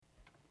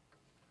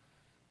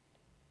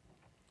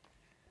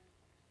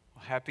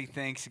Happy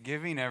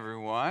Thanksgiving,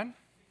 everyone.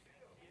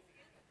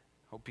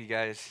 Hope you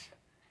guys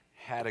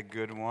had a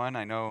good one.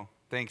 I know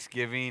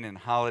Thanksgiving and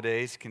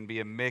holidays can be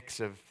a mix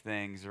of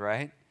things,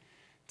 right?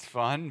 It's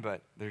fun,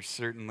 but there's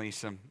certainly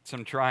some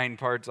trying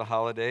parts of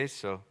holidays.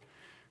 So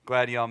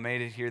glad y'all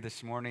made it here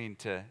this morning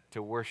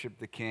to worship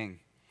the King.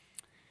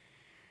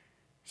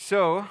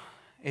 So,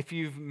 if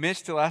you've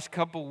missed the last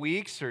couple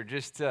weeks or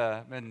just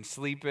been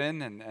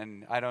sleeping,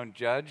 and I don't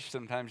judge,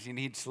 sometimes you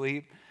need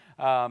sleep.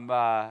 Um,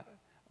 uh,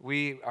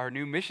 our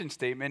new mission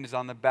statement is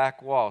on the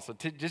back wall. So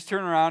just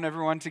turn around,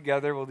 everyone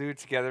together. We'll do it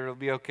together. It'll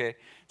be okay.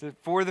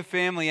 For the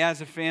family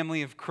as a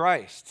family of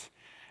Christ.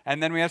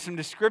 And then we have some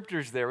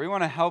descriptors there. We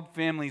want to help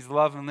families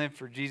love and live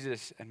for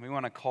Jesus, and we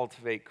want to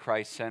cultivate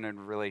Christ-centered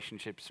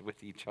relationships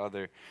with each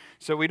other.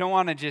 So we don't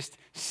want to just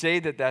say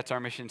that that's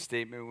our mission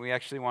statement. We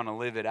actually want to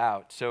live it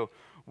out. So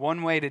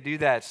one way to do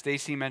that,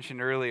 Stacy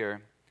mentioned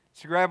earlier,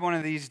 is to grab one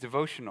of these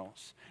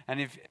devotionals.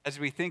 And as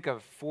we think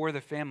of for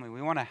the family,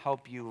 we want to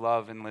help you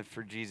love and live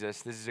for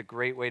Jesus. This is a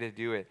great way to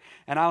do it.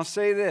 And I'll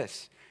say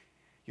this.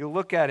 You'll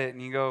look at it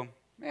and you go,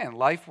 man,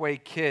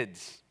 Lifeway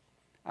Kids,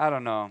 I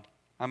don't know.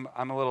 I'm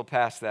a little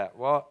past that.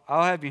 Well,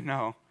 I'll have you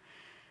know,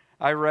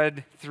 I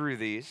read through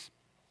these,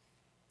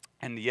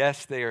 and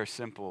yes, they are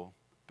simple,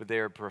 but they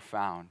are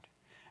profound.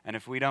 And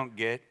if we don't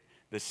get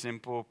the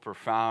simple,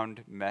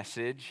 profound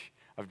message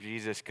of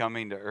Jesus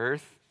coming to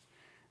earth,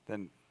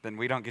 then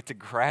we don't get to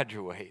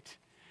graduate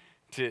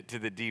to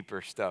the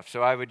deeper stuff.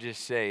 So I would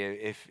just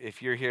say,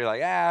 if you're here like,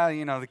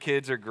 the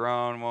kids are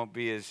grown, won't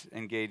be as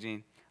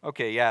engaging.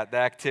 Okay, yeah, the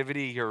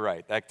activity, you're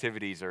right. The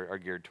activities are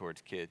geared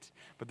towards kids.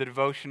 But the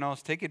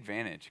devotionals, take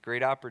advantage.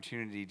 Great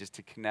opportunity just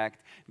to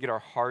connect, get our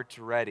hearts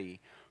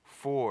ready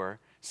for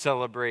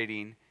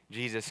celebrating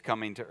Jesus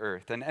coming to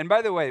earth. And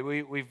by the way,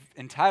 we've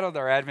entitled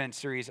our Advent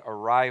series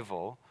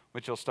Arrival,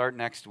 which will start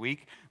next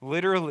week,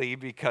 literally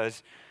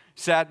because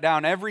sat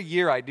down every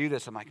year I do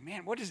this. I'm like,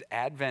 man, what does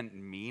Advent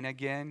mean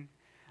again?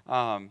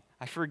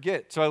 I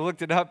forget. So I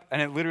looked it up,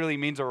 and it literally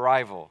means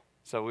arrival.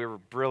 So we were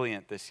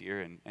brilliant this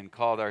year and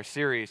called our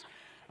series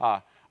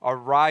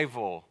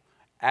Arrival,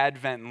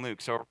 Advent in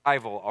Luke. So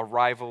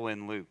Arrival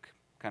in Luke.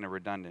 Kind of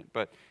redundant,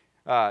 but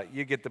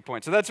you get the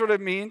point. So that's what it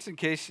means in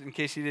case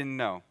you didn't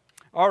know.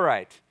 All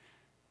right.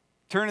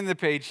 Turning the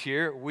page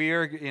here, we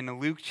are in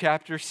Luke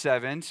chapter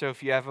 7. So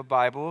if you have a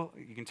Bible,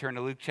 you can turn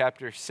to Luke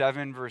chapter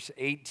 7, verse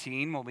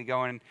 18. We'll be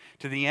going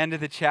to the end of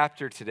the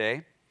chapter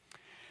today.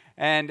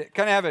 And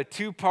kind of have a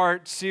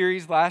two-part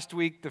series. Last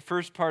week, the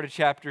first part of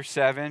chapter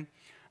 7,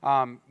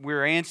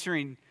 we're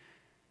answering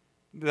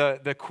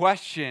the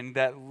question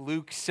that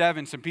Luke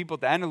 7, some people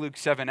at the end of Luke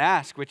 7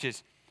 ask, which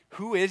is,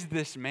 who is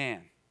this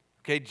man?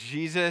 Okay,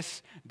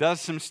 Jesus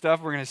does some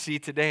stuff we're going to see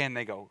today, and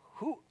they go,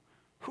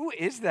 who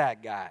is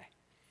that guy?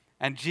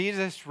 And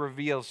Jesus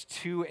reveals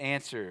two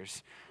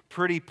answers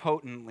pretty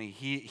potently.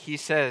 He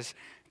says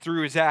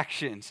through his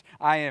actions,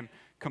 I am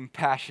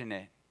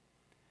compassionate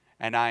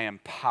and I am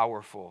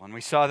powerful. And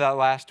we saw that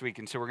last week,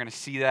 and so we're going to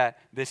see that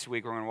this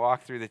week. We're going to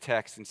walk through the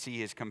text and see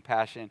his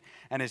compassion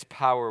and his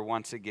power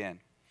once again.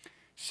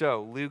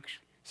 So Luke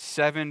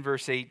 7,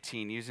 verse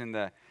 18, using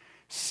the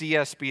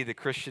CSB, the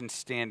Christian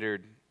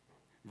Standard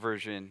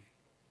Version.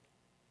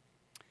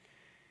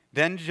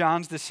 Then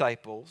John's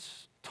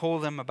disciples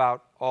told him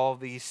about all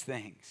these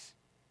things,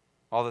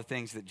 all the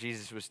things that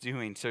Jesus was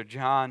doing. So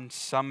John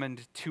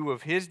summoned two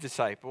of his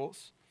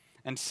disciples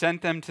and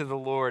sent them to the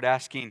Lord,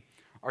 asking,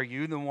 are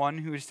you the one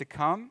who is to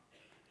come,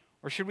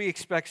 or should we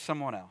expect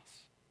someone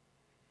else?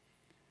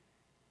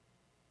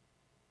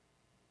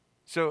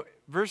 So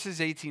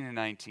verses 18 and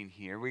 19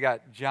 here, we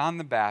got John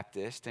the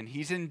Baptist, and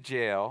he's in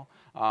jail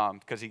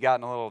because he got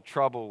in a little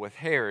trouble with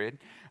Herod.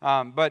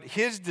 But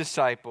his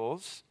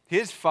disciples,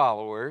 his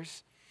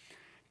followers,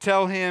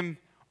 tell him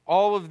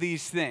all of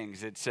these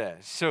things, it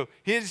says. So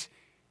his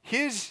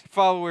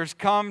followers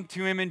come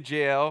to him in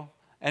jail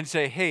and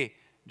say, hey,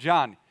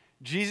 John,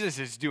 Jesus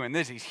is doing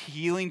this. He's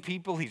healing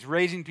people. He's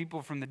raising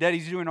people from the dead.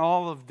 He's doing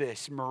all of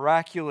this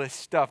miraculous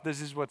stuff.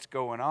 This is what's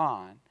going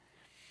on.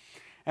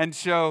 And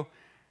so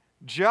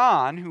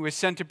John, who was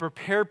sent to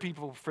prepare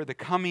people for the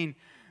coming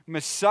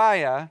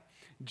Messiah,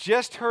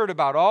 just heard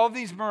about all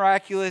these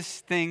miraculous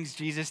things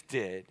Jesus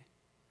did.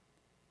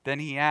 Then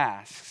he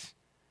asks,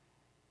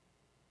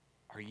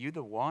 are you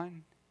the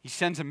one? He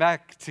sends him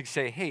back to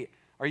say, hey,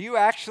 are you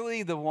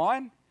actually the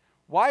one?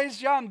 Why is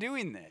John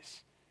doing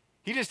this?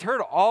 He just heard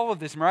all of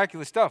this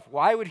miraculous stuff.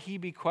 Why would he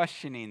be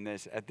questioning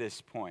this at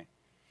this point?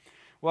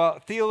 Well,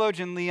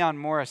 theologian Leon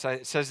Morris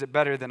says it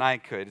better than I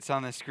could. It's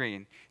on the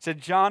screen. He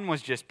said John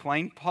was just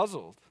plain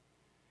puzzled.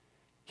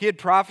 He had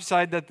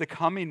prophesied that the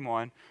coming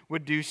one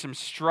would do some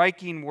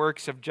striking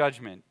works of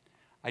judgment.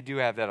 I do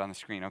have that on the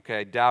screen. Okay,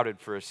 I doubted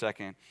for a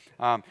second.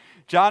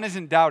 John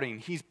isn't doubting.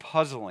 He's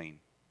puzzling.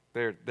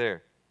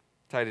 There.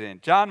 Tied it in.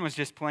 John was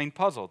just plain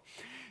puzzled.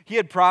 He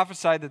had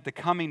prophesied that the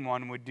coming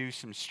one would do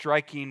some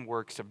striking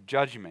works of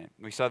judgment.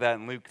 We saw that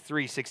in Luke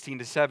 3, 16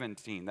 to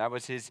 17. That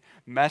was his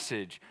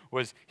message,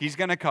 was he's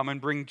going to come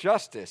and bring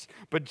justice.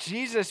 But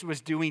Jesus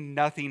was doing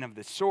nothing of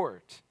the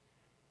sort.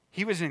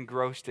 He was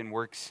engrossed in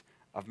works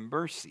of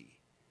mercy.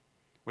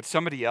 Would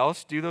somebody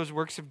else do those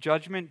works of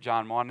judgment?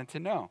 John wanted to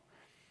know.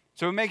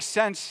 So it makes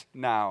sense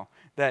now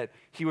that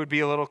he would be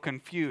a little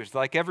confused.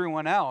 Like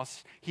everyone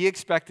else, he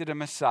expected a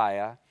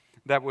Messiah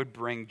that would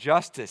bring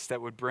justice,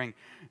 that would bring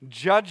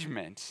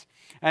judgment.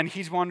 And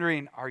he's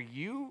wondering, are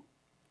you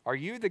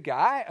the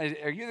guy?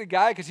 Are you the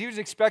guy? Because he was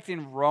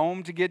expecting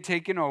Rome to get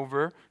taken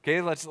over.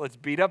 Okay, let's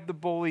beat up the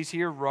bullies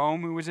here.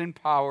 Rome, who was in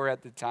power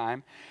at the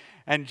time.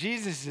 And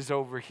Jesus is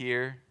over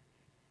here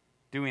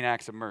doing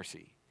acts of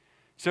mercy.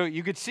 So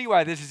you could see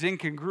why this is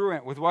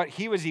incongruent with what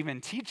he was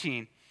even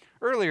teaching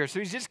earlier. So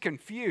he's just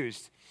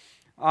confused.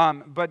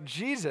 But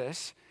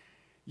Jesus,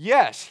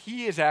 yes,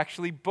 he is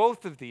actually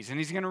both of these. And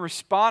he's going to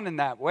respond in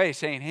that way,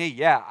 saying, hey,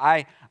 yeah,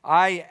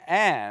 I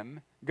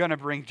am going to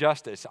bring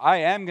justice. I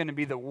am going to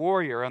be the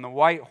warrior on the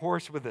white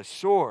horse with a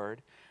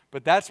sword,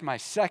 but that's my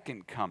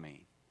second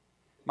coming.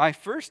 My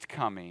first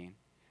coming,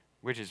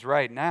 which is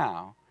right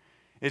now,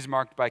 is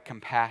marked by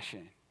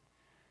compassion.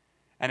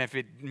 And if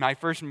my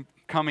first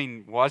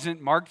coming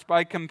wasn't marked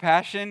by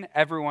compassion,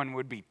 everyone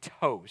would be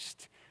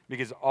toast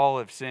because all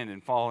have sinned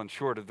and fallen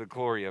short of the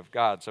glory of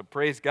God. So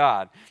praise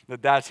God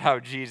that that's how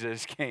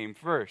Jesus came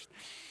first.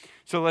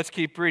 So let's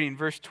keep reading.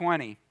 Verse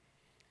 20.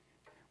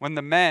 When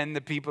the men,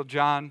 the people,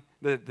 John,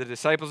 the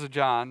disciples of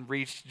John,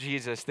 reached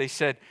Jesus, they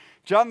said,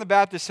 John the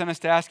Baptist sent us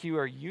to ask you,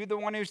 are you the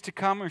one who's to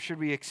come, or should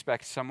we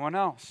expect someone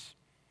else?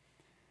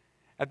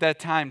 At that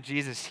time,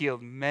 Jesus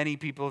healed many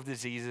people of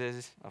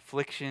diseases,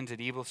 afflictions, and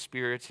evil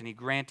spirits, and he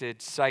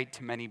granted sight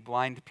to many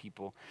blind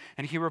people.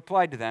 And he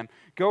replied to them,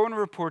 go and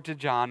report to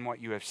John what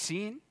you have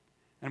seen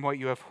and what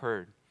you have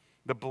heard.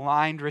 The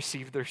blind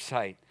receive their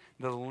sight.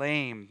 The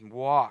lame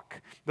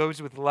walk.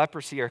 Those with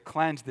leprosy are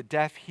cleansed. The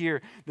deaf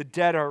hear. The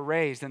dead are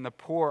raised. And the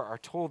poor are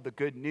told the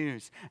good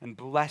news. And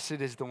blessed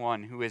is the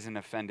one who isn't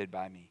offended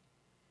by me.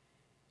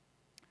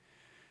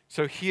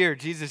 So here,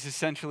 Jesus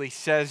essentially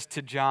says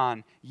to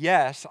John,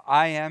 yes,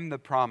 I am the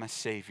promised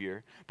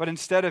Savior. But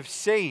instead of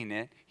saying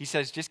it, he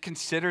says, just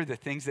consider the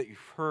things that you've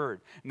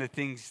heard and the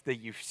things that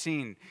you've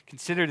seen.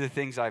 Consider the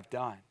things I've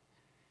done.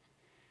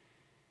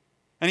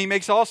 And he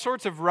makes all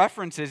sorts of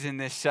references in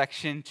this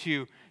section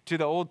to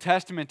the Old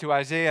Testament, to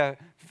Isaiah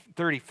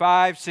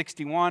 35,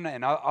 61,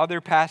 and other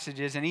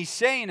passages. And he's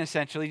saying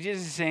essentially,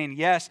 Jesus is saying,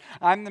 yes,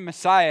 I'm the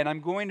Messiah and I'm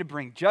going to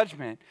bring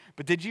judgment.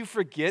 But did you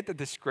forget that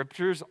the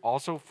scriptures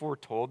also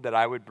foretold that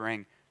I would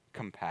bring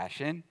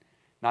compassion,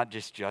 not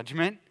just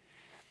judgment?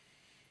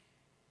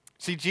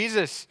 See,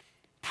 Jesus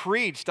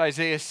preached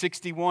Isaiah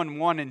 61,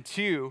 1 and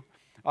 2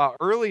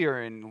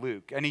 earlier in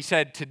Luke. And he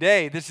said,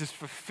 today this is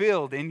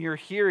fulfilled in your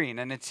hearing.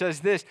 And it says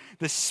this,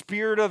 the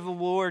Spirit of the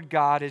Lord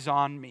God is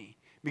on me,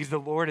 because the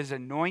Lord has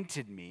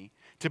anointed me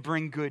to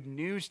bring good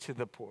news to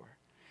the poor.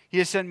 He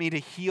has sent me to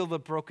heal the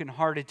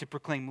brokenhearted, to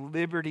proclaim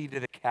liberty to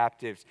the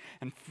captives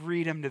and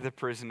freedom to the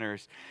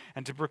prisoners,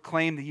 and to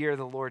proclaim the year of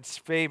the Lord's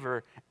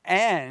favor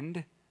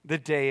and the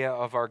day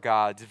of our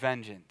God's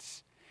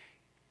vengeance.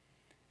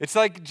 It's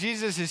like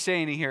Jesus is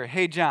saying here,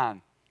 hey,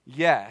 John,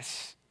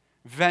 yes,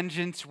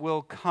 vengeance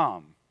will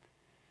come.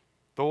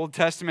 The Old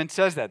Testament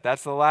says that.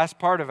 That's the last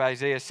part of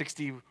Isaiah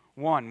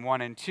 61,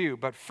 1 and 2.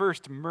 But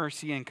first,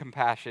 mercy and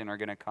compassion are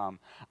going to come.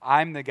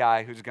 I'm the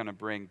guy who's going to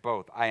bring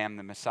both. I am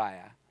the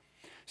Messiah.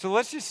 So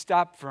let's just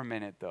stop for a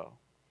minute, though.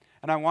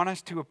 And I want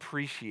us to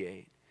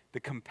appreciate the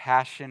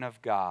compassion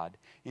of God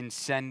in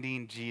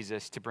sending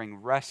Jesus to bring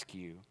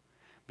rescue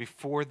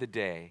before the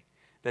day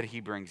that he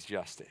brings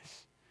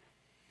justice.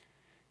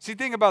 See,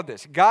 think about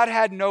this. God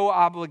had no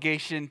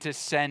obligation to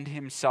send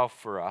himself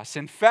for us.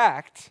 In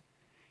fact,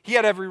 he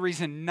had every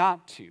reason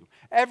not to.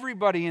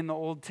 Everybody in the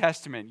Old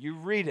Testament, you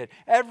read it,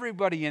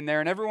 everybody in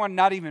there, and everyone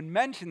not even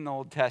mentioned in the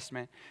Old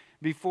Testament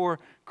before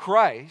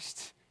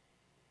Christ,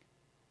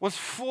 was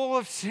full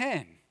of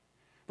sin.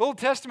 The Old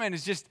Testament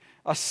is just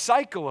a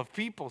cycle of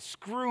people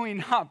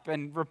screwing up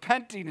and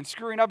repenting and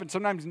screwing up and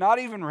sometimes not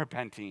even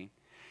repenting.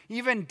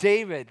 Even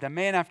David, the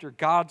man after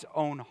God's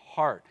own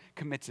heart,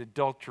 commits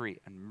adultery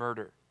and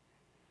murder.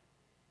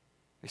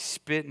 They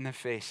spit in the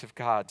face of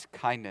God's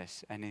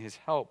kindness and his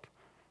help.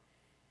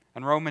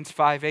 And Romans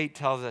 5:8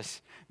 tells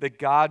us that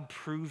God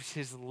proves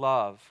his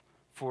love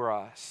for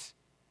us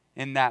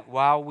in that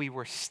while we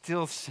were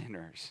still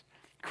sinners,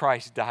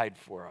 Christ died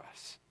for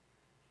us.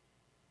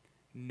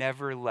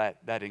 Never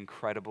let that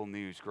incredible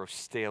news grow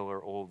stale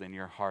or old in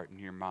your heart and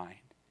your mind.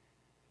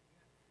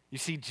 You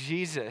see,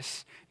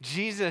 Jesus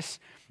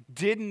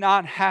did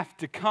not have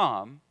to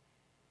come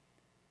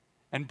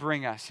and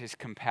bring us his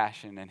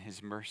compassion and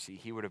his mercy.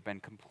 He would have been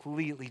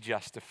completely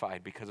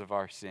justified because of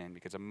our sin,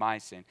 because of my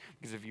sin,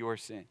 because of your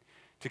sin,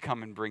 to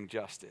come and bring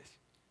justice.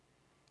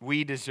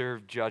 We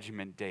deserve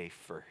judgment day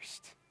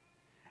first.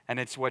 And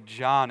it's what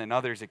John and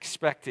others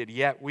expected,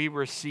 yet we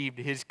received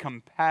his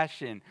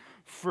compassion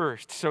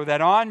first, so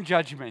that on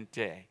judgment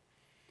day,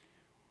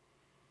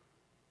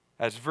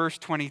 as verse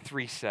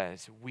 23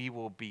 says, we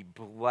will be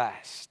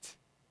blessed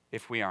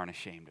if we aren't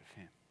ashamed of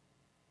him.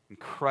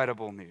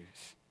 Incredible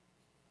news.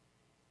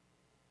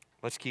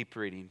 Let's keep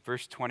reading.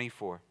 Verse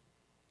 24.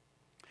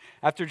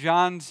 After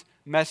John's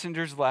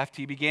messengers left,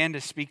 he began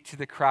to speak to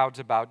the crowds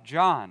about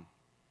John.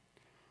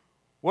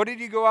 What did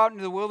you go out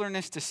into the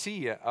wilderness to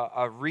see?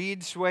 A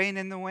reed swaying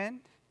in the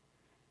wind?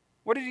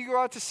 What did you go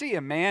out to see?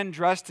 A man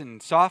dressed in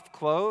soft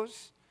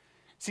clothes?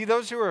 See,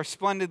 those who are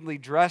splendidly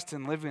dressed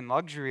and live in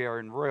luxury are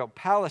in royal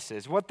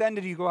palaces. What then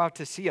did you go out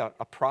to see? A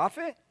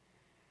prophet?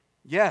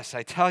 Yes,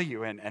 I tell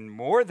you, and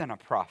more than a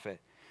prophet.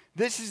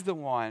 This is the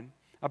one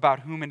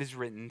about whom it is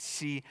written,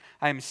 see,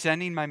 I am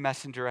sending my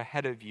messenger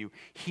ahead of you.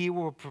 He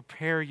will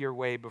prepare your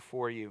way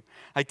before you.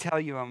 I tell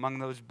you, among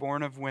those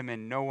born of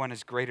women, no one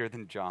is greater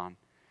than John,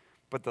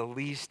 but the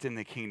least in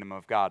the kingdom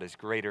of God is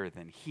greater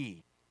than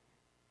he.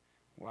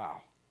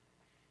 Wow.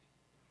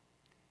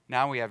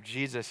 Now we have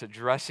Jesus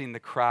addressing the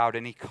crowd,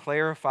 and he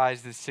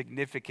clarifies the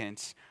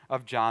significance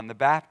of John the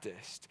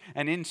Baptist.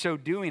 And in so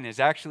doing is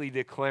actually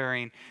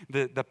declaring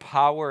the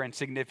power and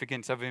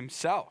significance of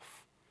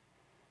himself.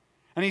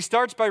 And he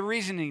starts by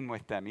reasoning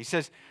with them. He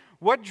says,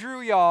 what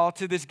drew y'all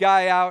to this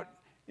guy out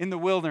in the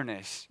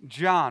wilderness,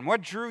 John?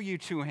 What drew you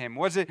to him?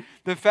 Was it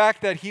the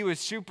fact that he was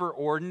super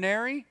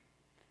ordinary?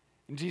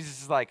 And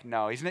Jesus is like,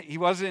 no, he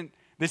wasn't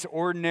this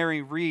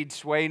ordinary reed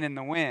swaying in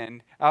the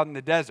wind out in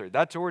the desert.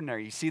 That's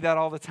ordinary. You see that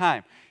all the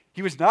time.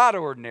 He was not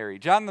ordinary.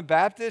 John the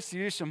Baptist,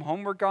 you do some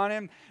homework on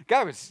him.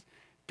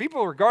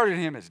 People regarded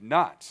him as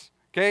nuts.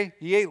 Okay?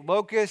 He ate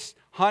locusts,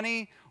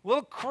 honey, a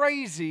little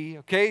crazy.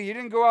 Okay? You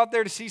didn't go out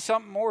there to see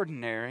something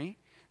ordinary.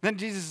 Then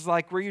Jesus is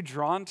like, were you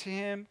drawn to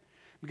him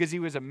because he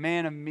was a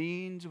man of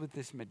means with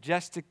this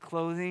majestic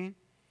clothing?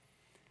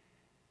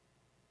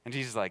 And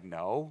Jesus is like,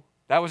 no.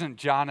 That wasn't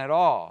John at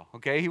all,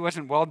 okay? He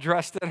wasn't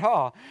well-dressed at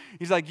all.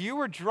 He's like, you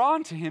were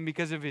drawn to him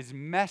because of his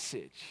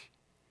message.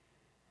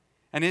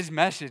 And his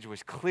message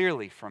was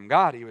clearly from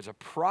God. He was a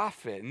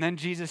prophet. And then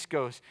Jesus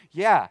goes,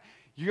 yeah,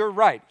 you're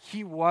right.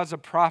 He was a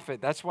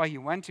prophet. That's why you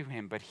went to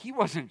him. But he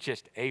wasn't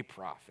just a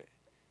prophet.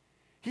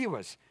 He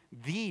was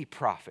the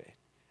prophet.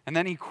 And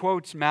then he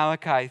quotes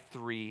Malachi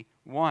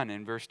 3:1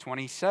 in verse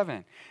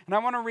 27. And I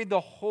want to read the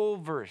whole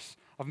verse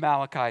of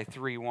Malachi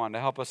 3:1 to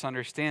help us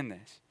understand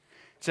this.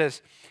 It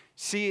says,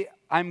 see,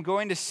 I'm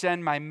going to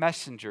send my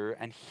messenger,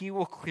 and he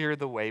will clear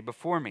the way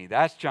before me.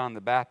 That's John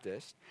the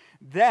Baptist.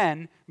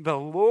 Then the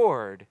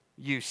Lord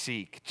you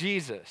seek,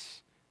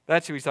 Jesus,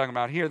 that's who he's talking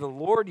about here. The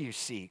Lord you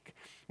seek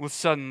will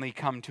suddenly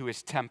come to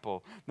his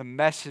temple, the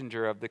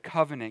messenger of the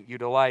covenant you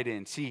delight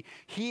in. See,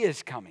 he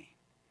is coming.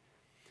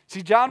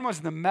 See, John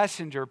was the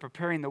messenger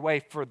preparing the way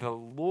for the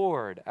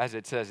Lord, as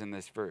it says in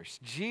this verse,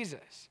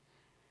 Jesus.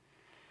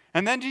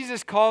 And then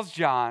Jesus calls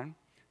John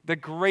the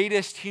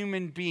greatest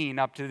human being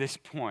up to this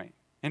point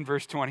in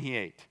verse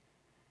 28.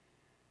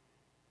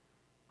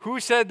 Who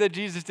said that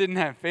Jesus didn't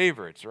have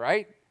favorites,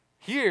 right?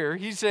 Here,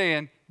 he's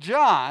saying,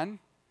 John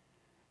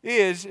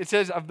is, it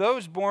says, of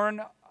those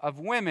born of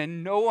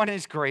women, no one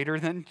is greater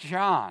than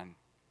John.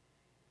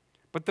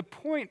 But the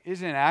point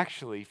isn't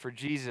actually for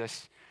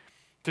Jesus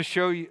to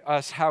show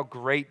us how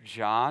great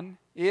John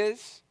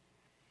is.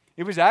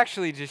 It was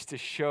actually just to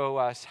show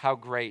us how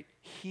great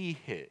he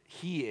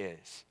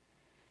is.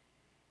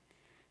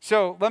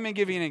 So let me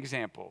give you an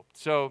example.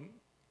 So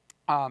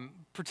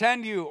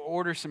pretend you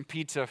order some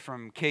pizza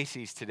from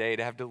Casey's today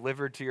to have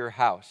delivered to your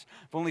house.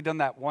 I've only done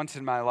that once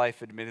in my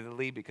life,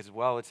 admittedly, because,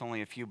 well, it's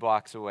only a few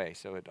blocks away,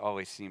 so it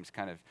always seems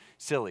kind of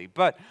silly.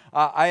 But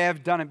I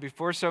have done it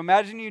before, so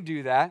imagine you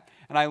do that.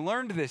 And I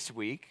learned this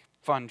week,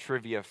 fun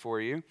trivia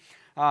for you,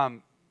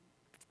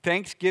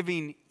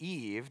 Thanksgiving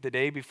Eve, the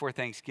day before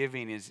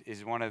Thanksgiving,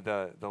 is one of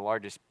the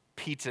largest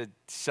pizza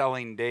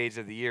selling days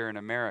of the year in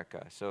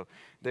America. So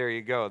there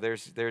you go.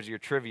 There's your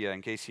trivia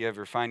in case you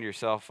ever find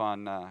yourself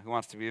on Who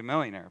Wants to Be a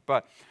Millionaire.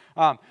 But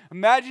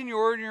imagine you're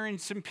ordering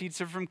some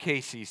pizza from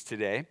Casey's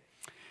today.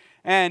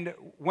 And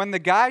when the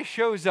guy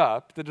shows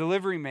up, the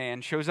delivery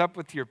man shows up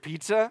with your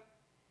pizza,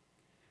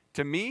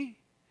 to me,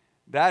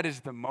 that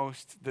is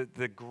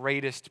the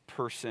greatest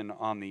person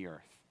on the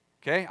earth.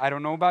 Okay? I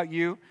don't know about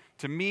you.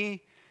 To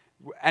me,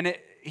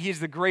 he's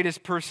the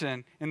greatest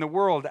person in the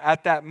world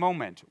at that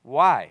moment.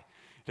 Why?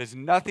 It has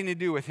nothing to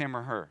do with him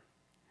or her.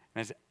 It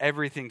has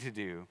everything to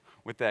do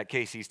with that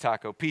Casey's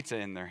Taco Pizza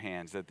in their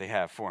hands that they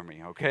have for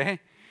me, okay?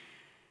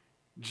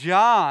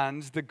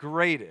 John's the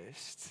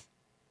greatest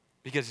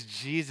because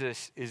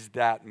Jesus is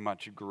that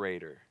much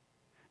greater.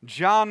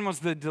 John was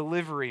the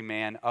delivery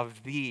man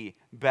of the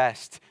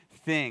best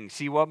thing.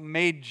 See, what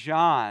made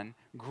John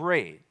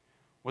great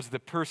was the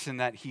person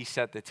that he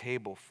set the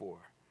table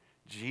for,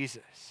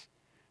 Jesus.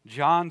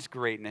 John's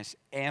greatness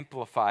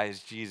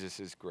amplifies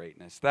Jesus'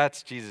 greatness.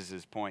 That's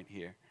Jesus' point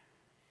here.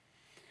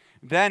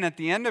 Then at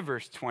the end of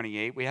verse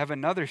 28, we have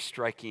another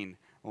striking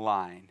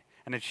line,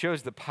 and it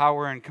shows the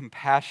power and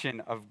compassion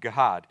of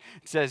God.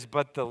 It says,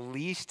 but the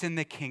least in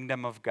the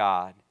kingdom of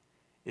God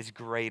is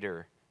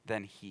greater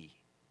than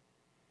he.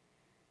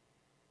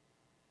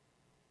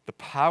 The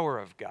power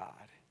of God.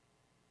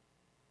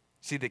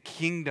 See, the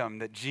kingdom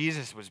that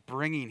Jesus was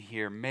bringing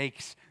here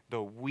makes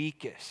the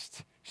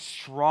weakest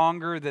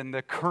stronger than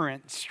the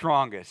current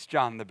strongest,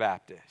 John the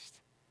Baptist.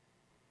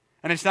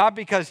 And it's not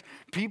because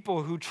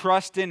people who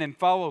trust in and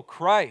follow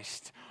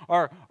Christ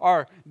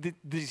are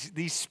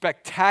these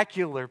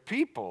spectacular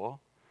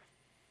people.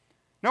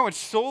 No, it's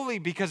solely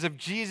because of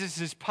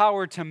Jesus'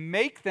 power to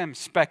make them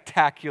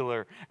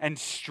spectacular and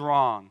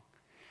strong.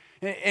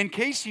 In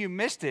case you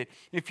missed it,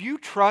 if you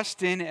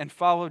trust in and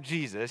follow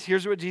Jesus,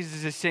 here's what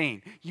Jesus is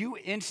saying. You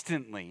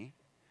instantly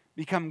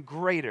become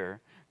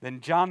greater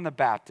than John the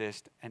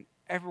Baptist and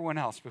everyone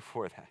else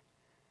before that.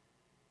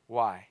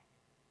 Why?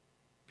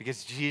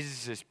 Because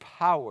Jesus'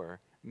 power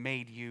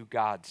made you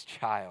God's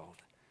child.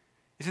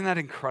 Isn't that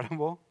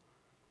incredible?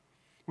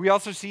 We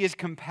also see his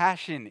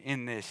compassion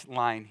in this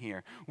line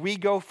here. We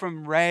go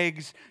from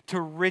rags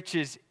to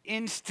riches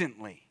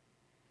instantly,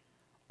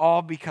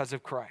 all because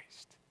of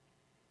Christ.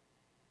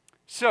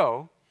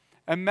 So,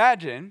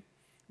 imagine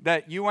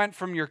that you went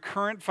from your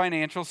current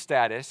financial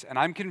status, and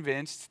I'm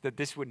convinced that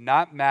this would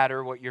not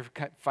matter what your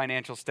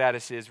financial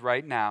status is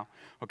right now,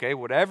 okay?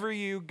 Whatever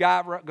you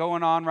got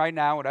going on right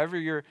now, whatever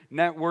your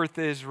net worth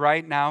is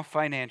right now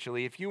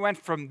financially, if you went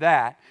from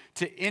that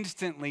to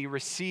instantly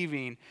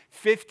receiving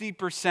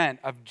 50%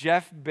 of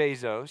Jeff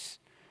Bezos,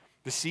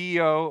 the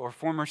CEO or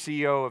former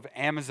CEO of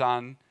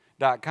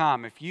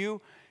Amazon.com, if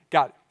you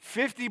got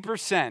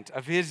 50%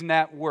 of his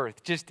net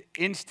worth just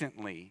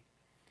instantly,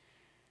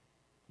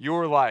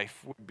 your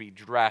life would be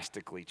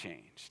drastically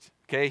changed.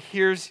 Okay,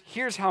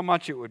 here's how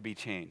much it would be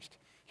changed.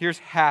 Here's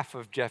half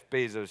of Jeff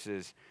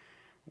Bezos'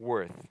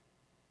 worth.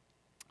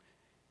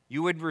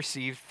 You would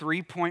receive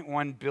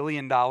 $3.1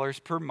 billion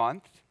per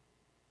month,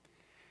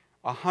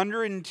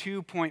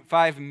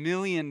 $102.5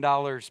 million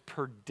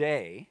per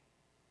day,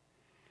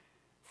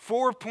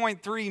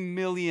 $4.3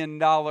 million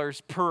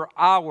per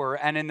hour,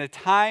 and in the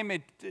time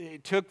it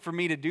took for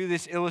me to do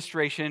this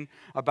illustration,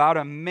 about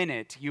a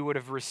minute, you would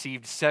have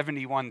received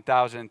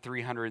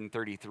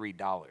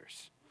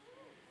 $71,333.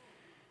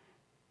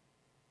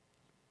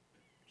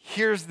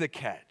 Here's the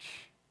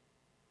catch.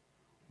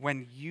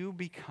 When you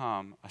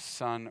become a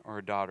son or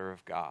a daughter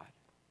of God,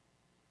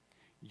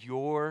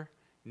 your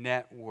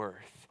net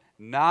worth,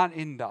 not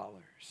in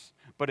dollars,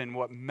 but in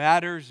what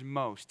matters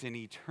most in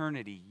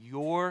eternity,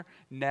 your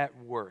net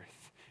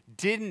worth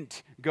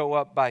didn't go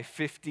up by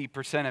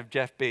 50% of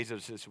Jeff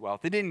Bezos'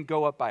 wealth. It didn't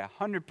go up by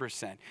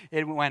 100%.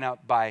 It went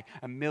up by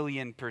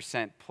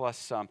 1,000,000% plus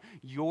some.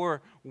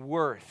 Your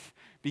worth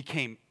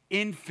became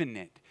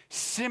infinite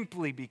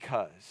simply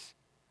because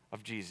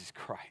of Jesus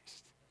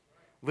Christ.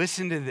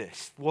 Listen to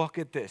this. Look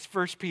at this.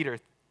 1 Peter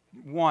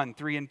 1,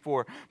 3, and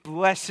 4.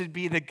 Blessed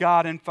be the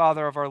God and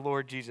Father of our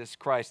Lord Jesus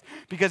Christ.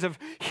 Because of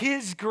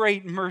his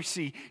great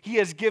mercy, he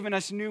has given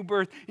us new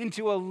birth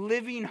into a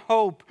living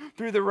hope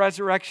through the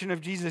resurrection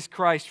of Jesus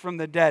Christ from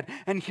the dead.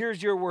 And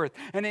here's your worth.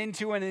 And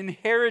into an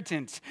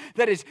inheritance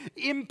that is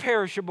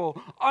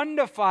imperishable,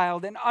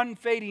 undefiled, and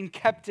unfading,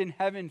 kept in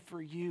heaven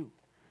for you.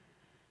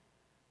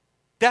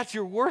 That's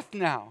your worth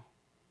now.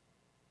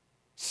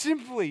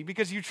 Simply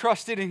because you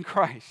trusted in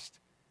Christ.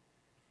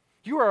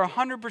 You are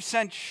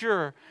 100%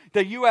 sure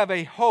that you have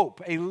a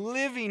hope, a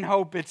living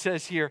hope, it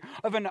says here,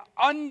 of an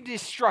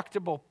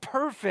indestructible,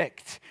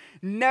 perfect,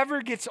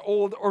 never gets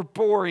old or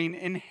boring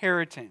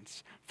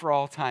inheritance for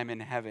all time in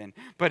heaven.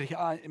 But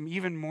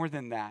even more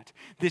than that,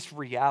 this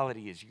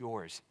reality is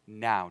yours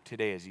now,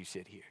 today, as you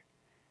sit here.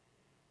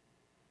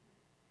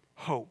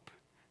 Hope,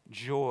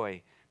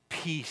 joy,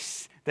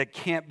 peace that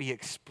can't be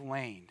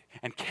explained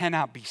and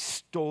cannot be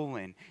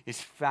stolen is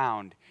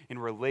found in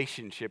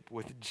relationship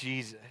with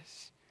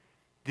Jesus.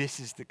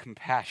 This is the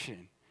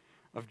compassion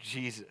of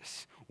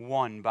Jesus,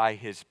 won by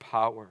his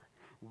power,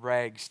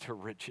 rags to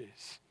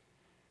riches.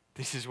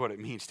 This is what it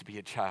means to be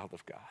a child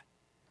of God.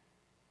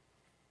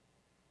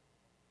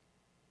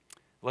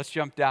 Let's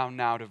jump down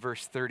now to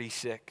verse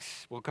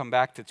 36. We'll come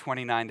back to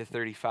 29 to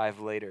 35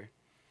 later.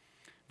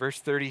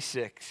 Verse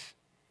 36.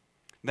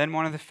 Then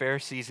one of the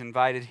Pharisees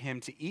invited him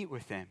to eat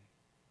with him.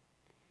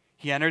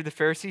 He entered the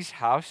Pharisee's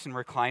house and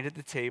reclined at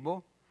the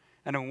table.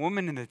 And a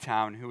woman in the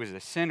town who was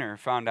a sinner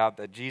found out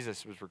that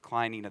Jesus was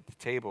reclining at the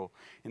table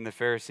in the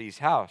Pharisee's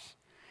house.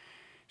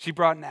 She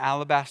brought an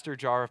alabaster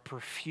jar of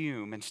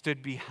perfume and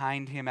stood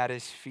behind him at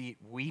his feet,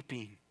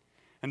 weeping,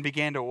 and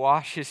began to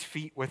wash his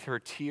feet with her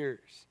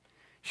tears.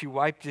 She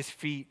wiped his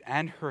feet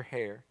and her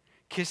hair,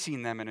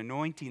 kissing them and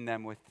anointing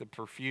them with the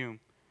perfume.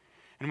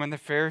 And when the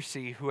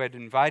Pharisee who had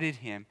invited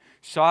him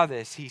saw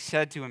this, he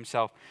said to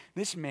himself,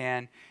 this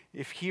man,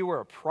 if he were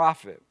a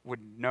prophet,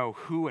 would know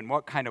who and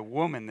what kind of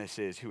woman this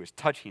is who is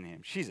touching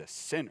him. She's a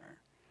sinner.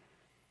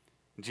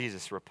 And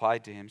Jesus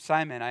replied to him,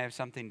 Simon, I have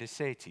something to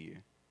say to you.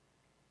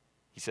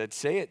 He said,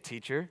 say it,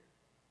 teacher.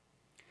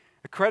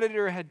 A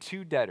creditor had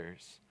 2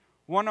 debtors.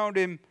 One owed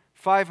him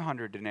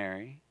 500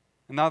 denarii,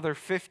 another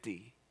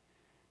 50.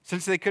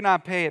 Since they could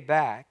not pay it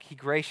back, he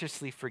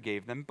graciously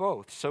forgave them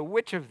both. So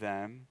which of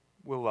them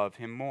will love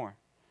him more?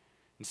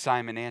 And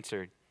Simon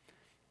answered,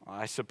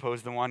 I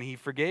suppose the one he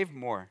forgave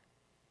more.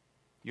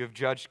 You have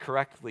judged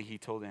correctly, he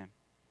told him.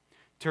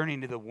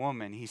 Turning to the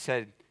woman, he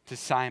said to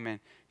Simon,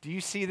 do you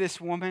see this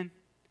woman?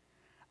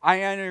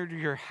 I entered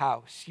your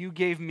house. You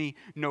gave me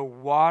no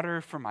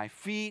water for my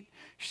feet,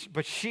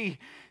 but she,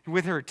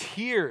 with her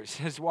tears,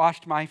 has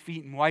washed my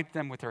feet and wiped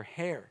them with her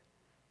hair.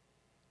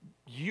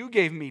 You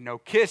gave me no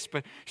kiss,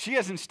 but she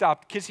hasn't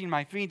stopped kissing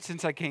my feet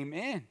since I came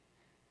in.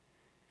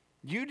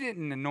 You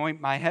didn't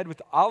anoint my head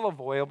with olive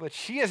oil, but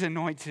she has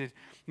anointed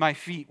my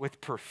feet with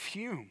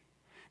perfume.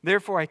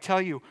 Therefore, I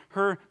tell you,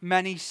 her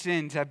many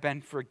sins have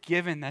been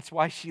forgiven. That's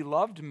why she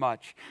loved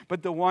much.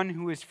 But the one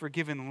who is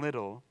forgiven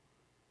little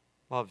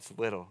loves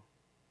little.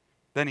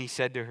 Then he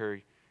said to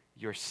her,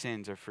 your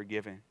sins are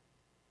forgiven.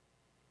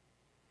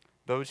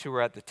 Those who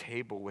were at the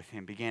table with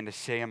him began to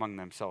say among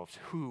themselves,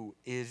 who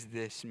is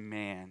this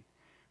man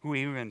who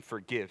even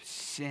forgives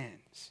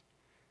sins?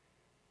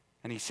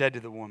 And he said to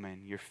the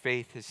woman, your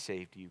faith has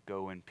saved you.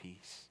 Go in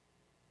peace.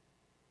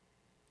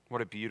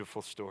 What a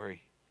beautiful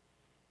story.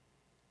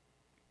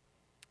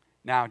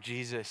 Now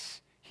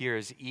Jesus here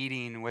is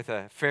eating with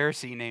a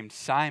Pharisee named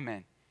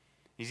Simon.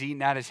 He's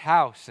eating at his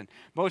house, and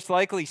most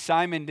likely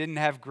Simon didn't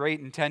have great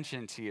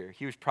intentions here.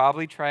 He was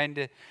probably trying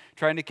to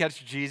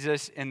catch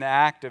Jesus in the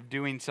act of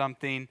doing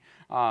something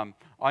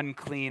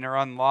unclean or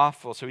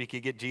unlawful so he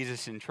could get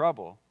Jesus in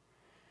trouble.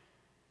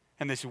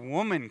 And this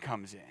woman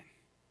comes in,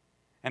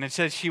 and it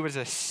says she was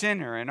a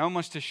sinner, and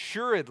almost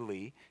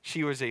assuredly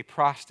she was a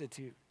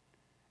prostitute.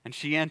 And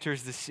she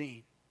enters the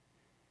scene.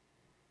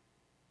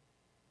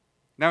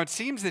 Now, it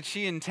seems that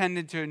she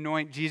intended to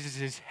anoint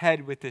Jesus'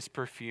 head with this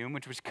perfume,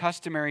 which was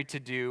customary to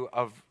do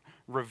of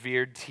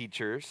revered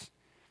teachers.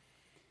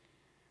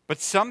 But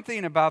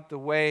something about the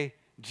way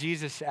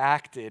Jesus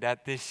acted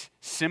at this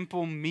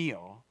simple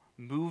meal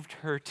moved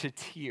her to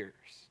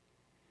tears,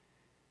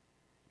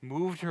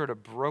 moved her to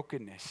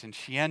brokenness, and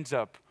she ends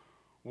up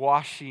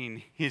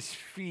washing his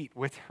feet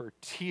with her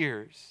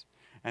tears,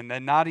 and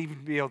then not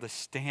even be able to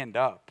stand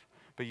up,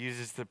 but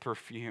uses the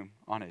perfume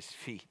on his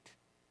feet.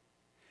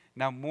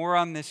 Now, more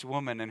on this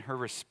woman and her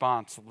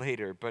response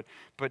later, but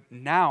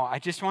now I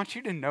just want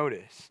you to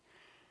notice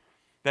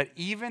that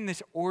even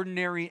this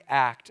ordinary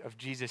act of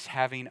Jesus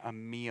having a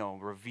meal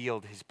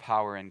revealed his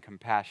power and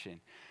compassion.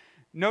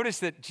 Notice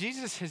that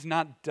Jesus has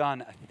not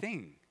done a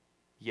thing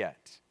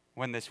yet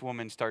when this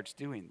woman starts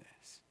doing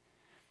this.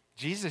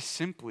 Jesus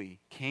simply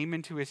came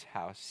into his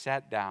house,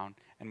 sat down,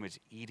 and was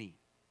eating.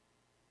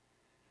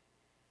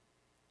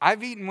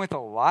 I've eaten with a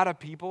lot of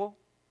people,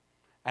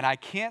 and I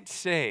can't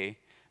say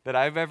that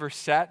I've ever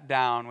sat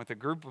down with a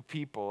group of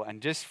people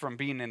and just from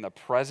being in the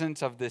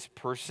presence of this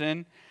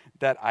person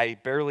that I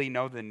barely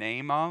know the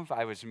name of,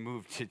 I was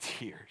moved to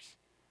tears.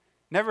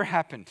 Never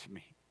happened to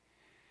me.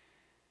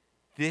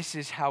 This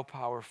is how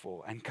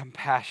powerful and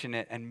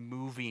compassionate and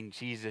moving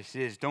Jesus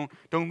is. Don't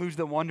lose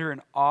the wonder and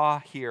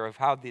awe here of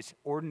how this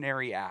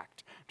ordinary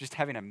act, just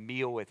having a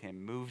meal with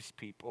him, moves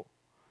people.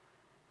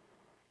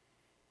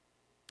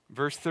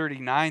 Verse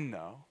 39,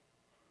 though,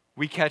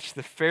 we catch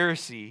the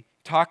Pharisee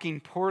talking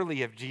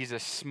poorly of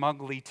Jesus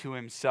smugly to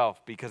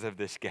himself because of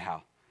this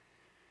gal.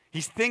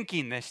 He's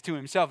thinking this to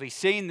himself. He's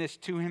saying this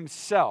to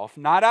himself,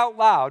 not out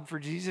loud for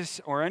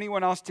Jesus or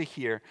anyone else to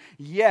hear.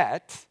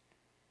 Yet,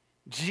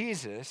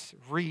 Jesus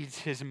reads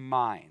his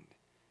mind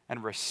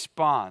and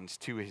responds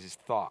to his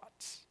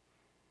thoughts.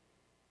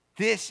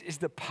 This is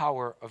the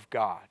power of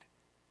God.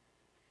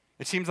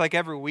 It seems like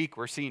every week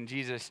we're seeing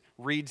Jesus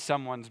read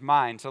someone's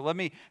mind. So let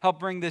me help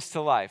bring this to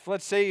life.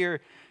 Let's say you're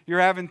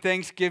having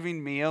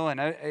Thanksgiving meal,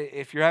 and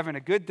if you're having a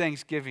good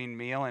Thanksgiving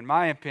meal, in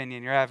my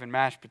opinion, you're having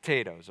mashed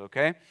potatoes,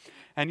 okay?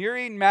 And you're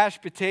eating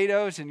mashed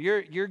potatoes, and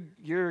you're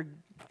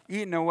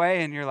eating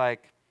away, and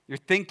you're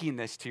thinking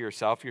this to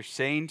yourself. You're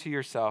saying to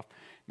yourself,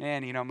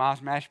 man,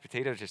 Mom's mashed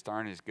potatoes just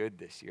aren't as good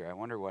this year. I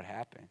wonder what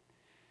happened,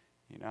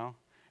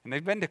 And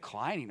they've been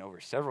declining over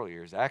several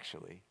years,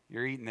 actually.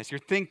 You're eating this, you're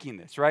thinking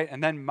this, right?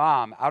 And then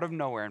Mom, out of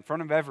nowhere, in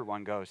front of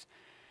everyone, goes,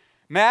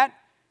 Matt,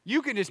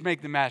 you can just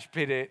make the mashed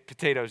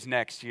potatoes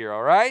next year,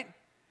 all right?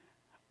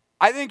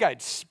 I think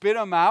I'd spit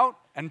them out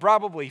and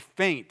probably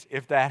faint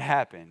if that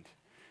happened,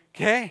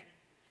 okay?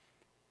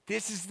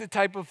 This is the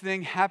type of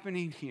thing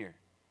happening here.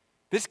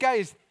 This guy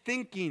is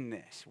thinking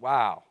this.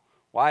 Wow,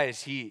 why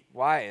is he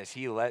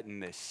letting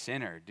this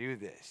sinner do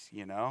this,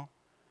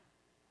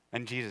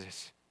 And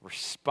Jesus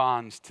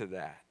responds to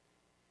that.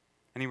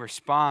 And he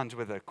responds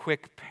with a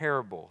quick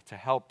parable to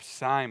help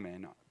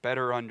Simon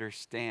better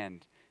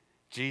understand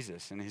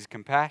Jesus and his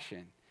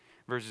compassion.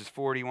 Verses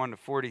 41 to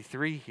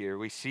 43 here,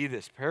 we see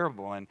this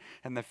parable. And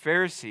the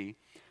Pharisee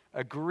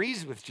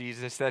agrees with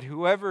Jesus that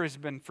whoever has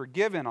been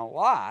forgiven a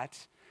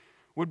lot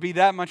would be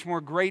that much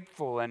more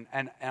grateful and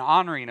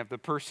honoring of the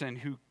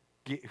person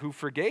who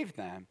forgave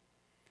them.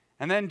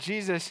 And then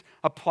Jesus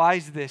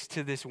applies this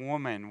to this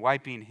woman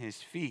wiping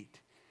his feet.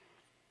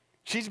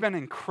 She's been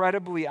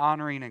incredibly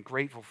honoring and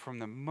grateful from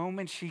the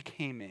moment she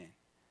came in.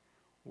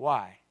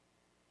 Why?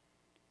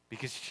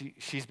 Because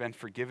she's been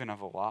forgiven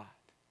of a lot.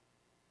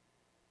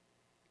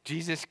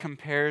 Jesus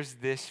compares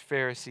this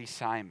Pharisee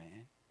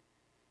Simon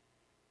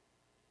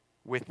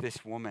with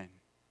this woman.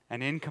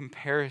 And in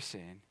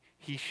comparison,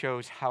 he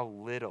shows how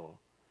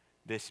little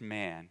this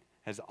man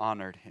has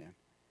honored him.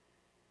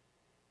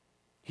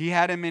 He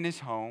had him in his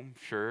home,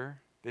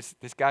 sure.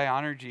 This guy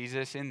honored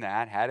Jesus in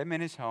that, had him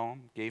in his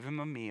home, gave him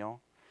a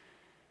meal.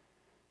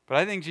 But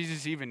I think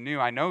Jesus even knew,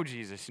 I know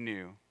Jesus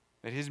knew,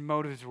 that his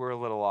motives were a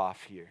little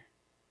off here.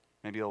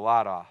 Maybe a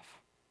lot off.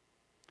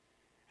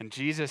 And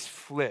Jesus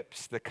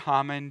flips the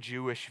common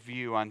Jewish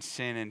view on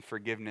sin and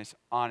forgiveness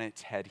on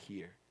its head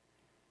here.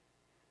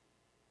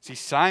 See,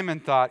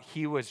 Simon thought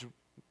he was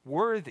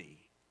worthy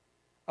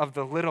of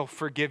the little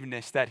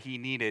forgiveness that he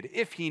needed,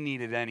 if he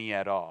needed any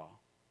at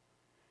all.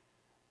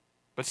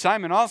 But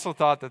Simon also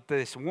thought that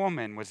this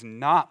woman was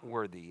not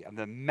worthy of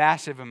the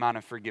massive amount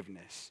of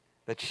forgiveness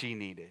that she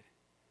needed.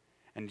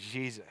 And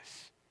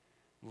Jesus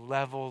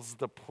levels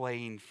the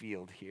playing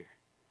field here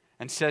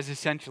and says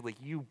essentially,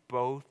 you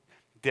both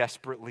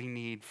desperately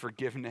need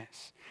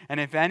forgiveness. And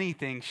if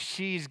anything,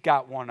 she's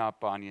got one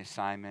up on you,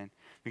 Simon,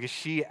 because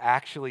she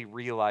actually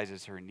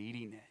realizes her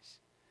neediness.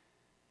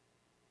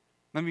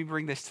 Let me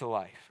bring this to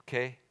life,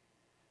 okay?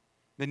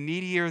 The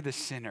needier the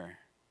sinner,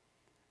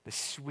 the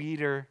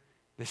sweeter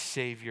the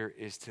Savior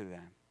is to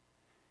them.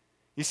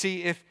 You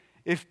see,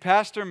 if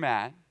Pastor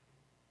Matt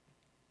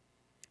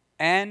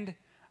and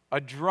a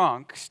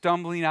drunk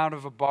stumbling out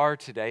of a bar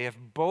today, if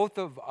both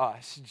of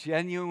us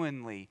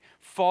genuinely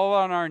fall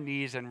on our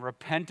knees and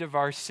repent of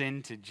our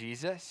sin to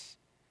Jesus,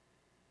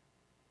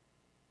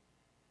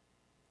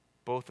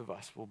 both of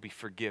us will be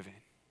forgiven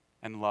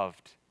and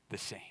loved the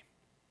same.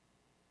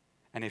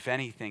 And if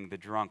anything, the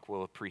drunk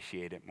will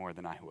appreciate it more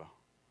than I will.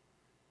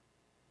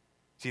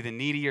 See, the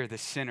needier the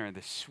sinner,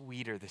 the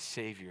sweeter the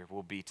Savior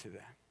will be to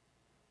them.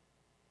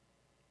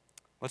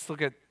 Let's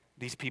look at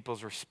these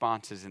people's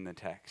responses in the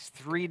text.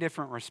 3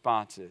 different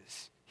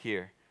responses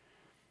here.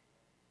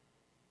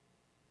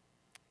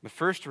 The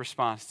first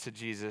response to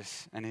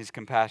Jesus and his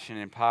compassion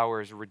and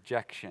power is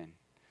rejection.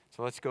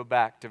 So let's go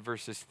back to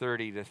verses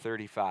 30 to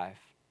 35.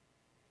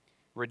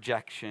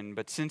 Rejection.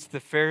 But since the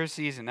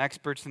Pharisees and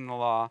experts in the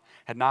law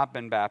had not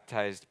been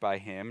baptized by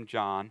him,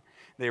 John,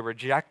 they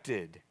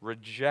rejected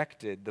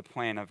the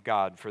plan of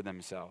God for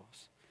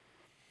themselves.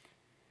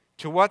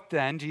 To what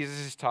then, Jesus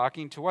is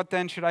talking, to what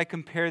then should I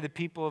compare the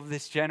people of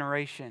this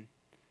generation?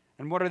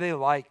 And what are they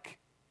like?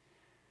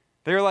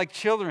 They're like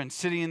children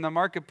sitting in the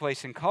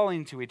marketplace and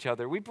calling to each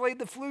other, we played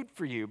the flute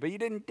for you, but you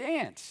didn't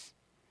dance.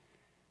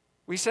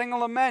 We sang a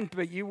lament,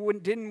 but you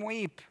didn't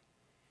weep.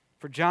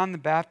 For John the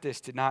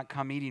Baptist did not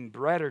come eating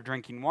bread or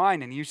drinking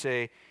wine, and you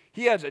say,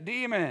 he has a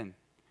demon.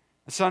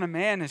 The Son of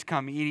Man has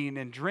come eating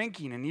and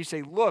drinking, and you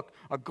say, look,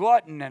 a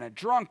glutton and a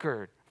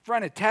drunkard, a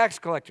friend of tax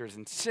collectors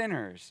and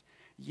sinners.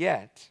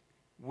 Yet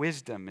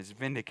wisdom is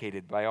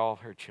vindicated by all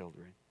her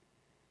children.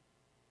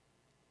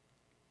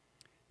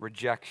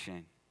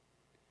 Rejection.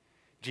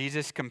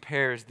 Jesus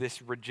compares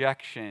this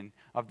rejection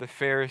of the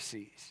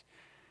Pharisees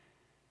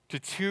to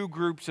 2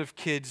 groups of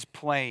kids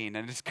playing.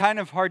 And it's kind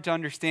of hard to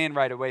understand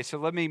right away, so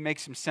let me make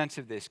some sense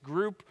of this.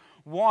 Group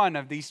 1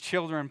 of these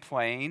children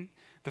playing,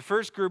 the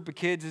first group of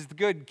kids is the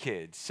good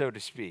kids, so to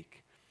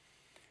speak.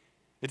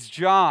 It's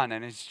John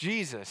and it's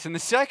Jesus. And the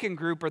second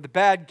group are the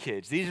bad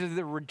kids. These are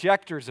the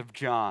rejectors of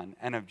John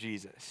and of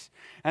Jesus.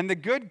 And the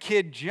good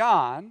kid,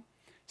 John,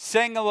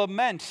 sang a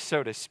lament,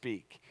 so to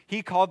speak.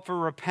 He called for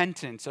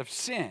repentance of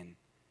sin.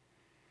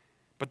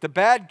 But the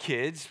bad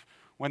kids,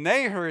 when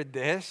they heard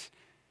this,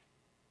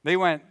 they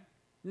went,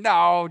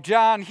 no,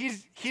 John,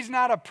 he's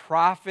not a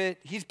prophet.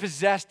 He's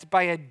possessed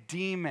by a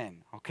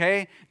demon,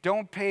 okay?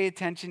 Don't pay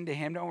attention to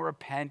him. Don't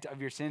repent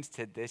of your sins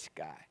to this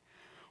guy.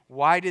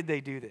 Why did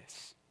they do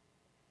this?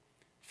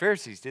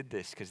 Pharisees did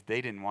this because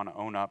they didn't want to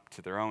own up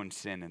to their own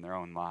sin in their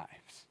own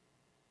lives.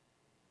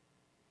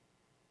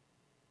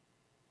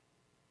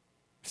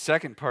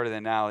 Second part of the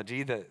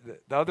analogy, the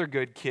other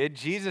good kid,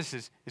 Jesus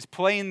is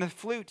playing the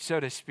flute, so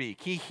to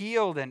speak. He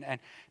healed and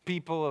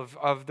people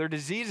of their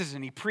diseases,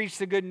 and he preached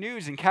the good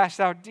news and cast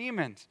out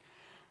demons.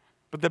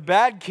 But the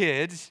bad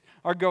kids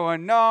are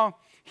going, no,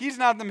 he's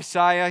not the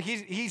Messiah.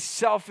 He's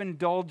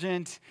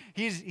self-indulgent.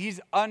 He's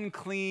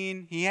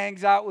unclean. He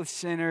hangs out with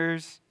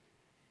sinners.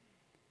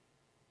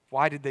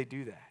 Why did they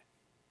do that?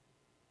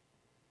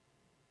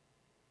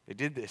 They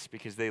did this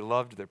because they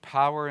loved their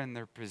power and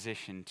their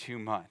position too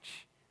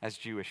much as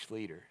Jewish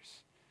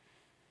leaders.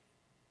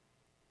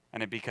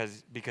 And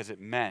because it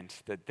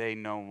meant that they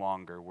no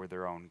longer were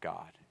their own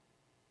God.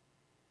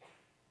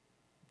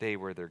 They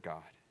were their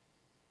God.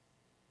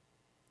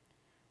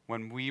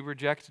 When we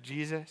reject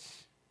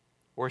Jesus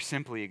or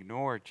simply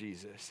ignore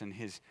Jesus and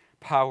his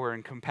power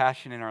and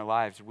compassion in our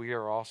lives, we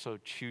are also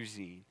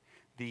choosing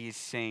these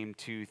same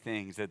 2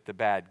 things that the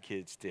bad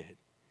kids did.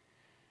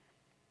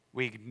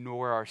 We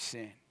ignore our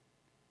sin.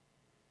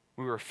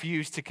 We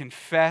refuse to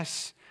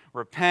confess,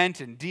 repent,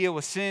 and deal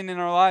with sin in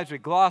our lives. We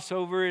gloss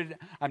over it.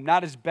 I'm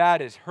not as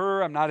bad as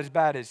her. I'm not as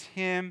bad as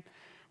him.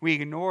 We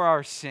ignore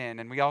our sin,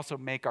 and we also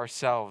make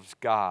ourselves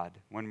God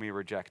when we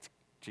reject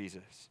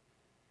Jesus.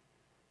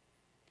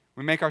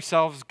 We make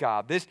ourselves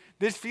God.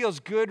 This feels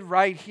good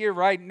right here,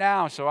 right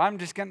now, so I'm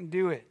just going to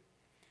do it.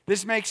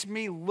 This makes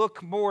me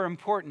look more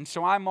important,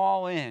 so I'm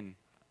all in.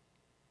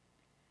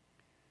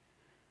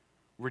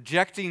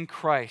 Rejecting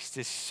Christ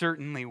is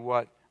certainly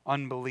what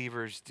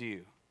unbelievers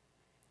do.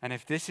 And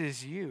if this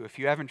is you, if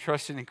you haven't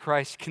trusted in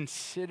Christ,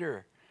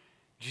 consider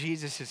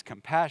Jesus'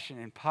 compassion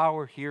and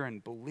power here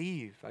and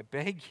believe. I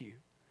beg you.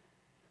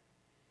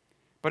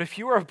 But if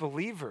you are a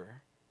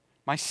believer,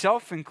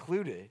 myself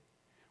included,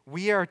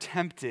 we are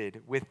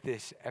tempted with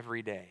this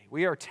every day.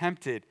 We are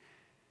tempted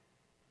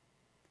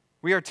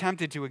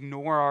to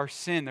ignore our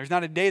sin. There's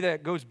not a day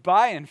that goes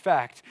by, in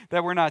fact,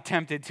 that we're not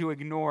tempted to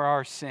ignore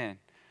our sin.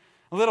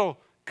 A little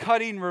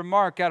cutting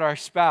remark at our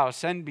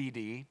spouse,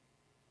 NBD.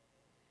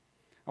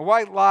 A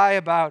white lie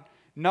about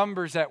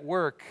numbers at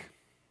work,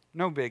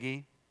 no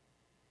biggie.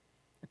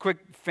 A quick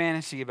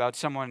fantasy about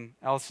someone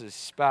else's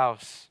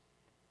spouse,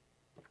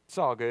 it's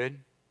all good.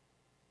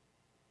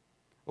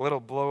 A little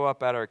blow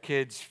up at our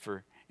kids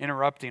for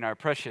interrupting our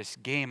precious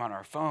game on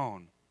our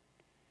phone.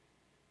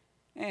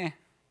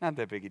 Not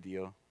that big a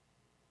deal.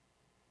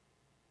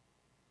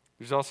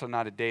 There's also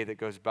not a day that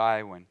goes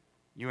by when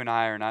you and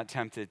I are not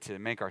tempted to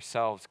make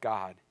ourselves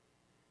God.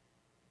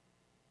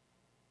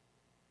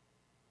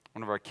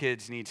 One of our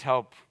kids needs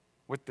help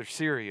with their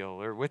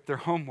cereal or with their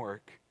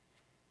homework,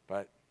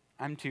 but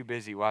I'm too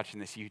busy watching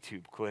this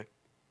YouTube clip.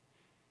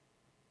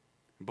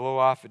 Blow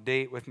off a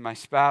date with my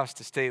spouse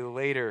to stay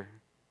later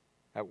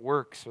at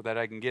work so that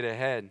I can get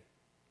ahead.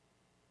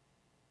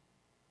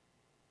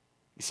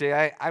 You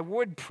say, I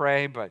would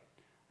pray, but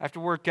I have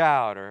to work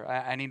out, or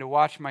I need to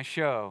watch my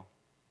show.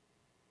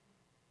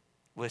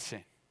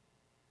 Listen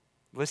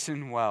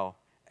well.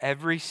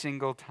 Every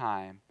single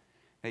time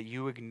that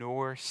you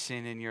ignore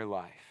sin in your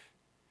life,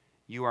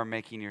 you are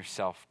making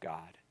yourself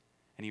God,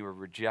 and you are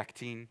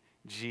rejecting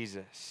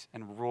Jesus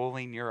and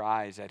rolling your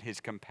eyes at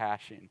his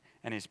compassion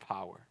and his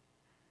power.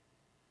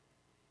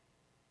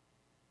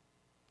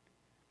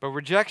 But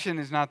rejection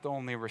is not the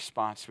only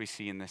response we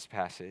see in this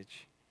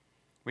passage.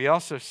 We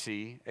also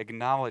see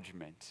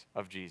acknowledgement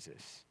of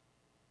Jesus.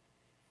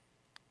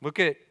 Look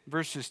at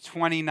verses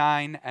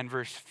 29 and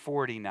verse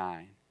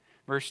 49.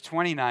 Verse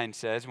 29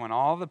 says, when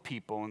all the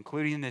people,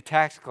 including the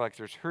tax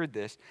collectors, heard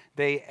this,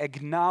 they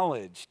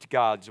acknowledged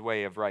God's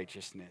way of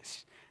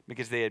righteousness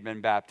because they had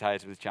been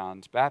baptized with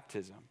John's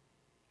baptism.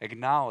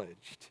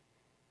 Acknowledged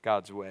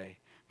God's way.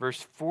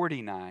 Verse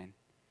 49,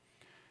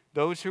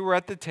 those who were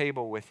at the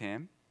table with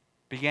him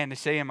began to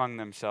say among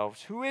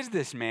themselves, who is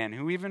this man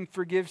who even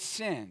forgives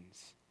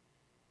sins?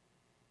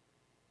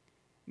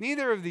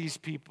 Neither of these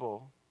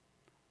people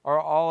are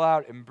all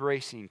out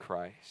embracing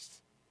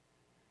Christ,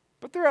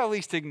 but they're at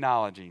least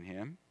acknowledging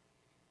him.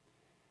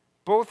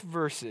 Both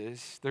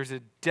verses, there's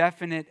a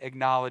definite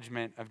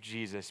acknowledgement of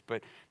Jesus,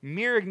 but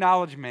mere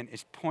acknowledgement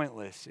is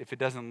pointless if it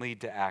doesn't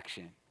lead to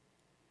action.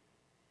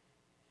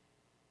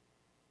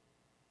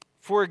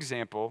 For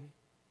example,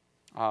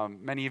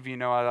 many of you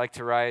know I like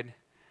to ride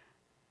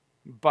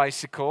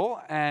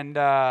bicycle, and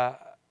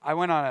I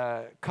went on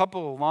a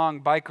couple long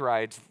bike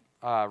rides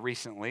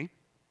recently,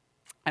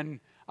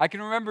 and I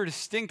can remember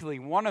distinctly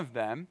one of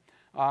them,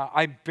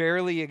 I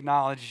barely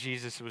acknowledged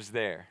Jesus was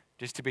there,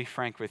 just to be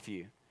frank with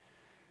you.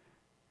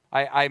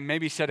 I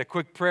maybe said a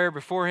quick prayer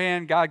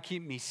beforehand, God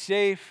keep me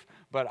safe,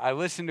 but I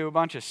listened to a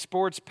bunch of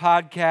sports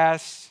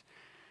podcasts,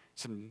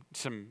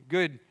 some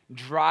good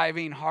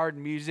driving hard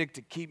music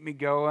to keep me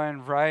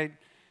going, right?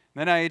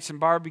 Then I ate some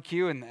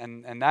barbecue,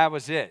 and that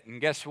was it.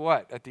 And guess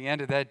what? At the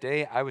end of that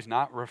day, I was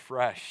not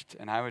refreshed,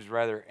 and I was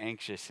rather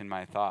anxious in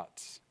my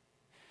thoughts.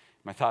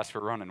 My thoughts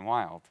were running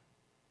wild.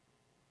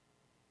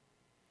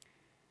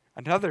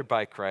 Another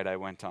bike ride I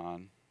went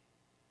on,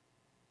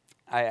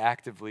 I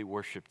actively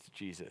worshiped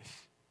Jesus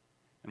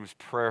and was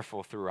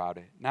prayerful throughout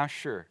it. Now,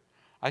 sure,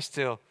 I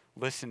still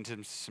listen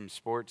to some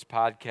sports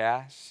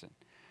podcasts,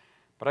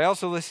 but I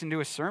also listen to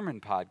a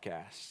sermon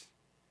podcast.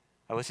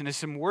 I listened to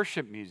some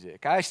worship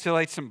music. I still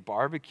ate some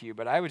barbecue,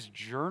 but I was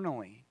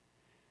journaling,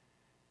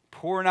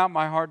 pouring out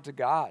my heart to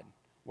God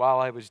while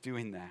I was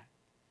doing that.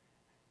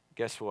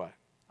 Guess what?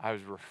 I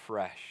was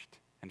refreshed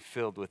and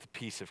filled with the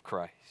peace of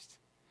Christ.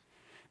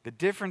 The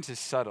difference is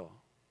subtle,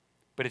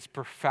 but it's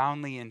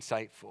profoundly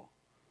insightful.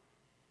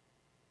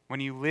 When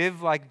you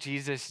live like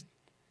Jesus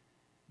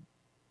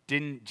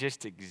didn't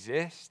just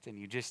exist and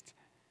you just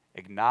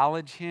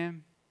acknowledge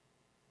him,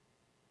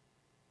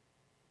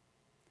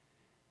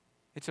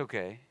 it's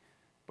okay.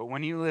 But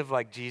when you live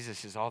like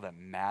Jesus is all that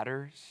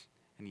matters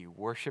and you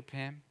worship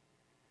him,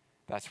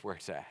 that's where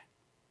it's at.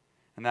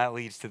 And that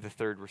leads to the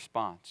third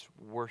response,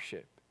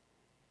 worship.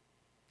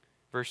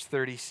 Verse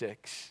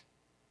 36.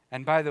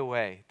 And by the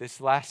way,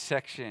 this last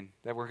section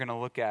that we're going to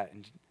look at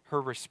and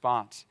her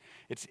response,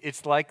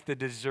 it's like the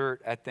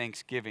dessert at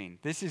Thanksgiving.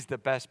 This is the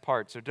best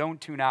part, so don't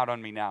tune out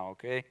on me now,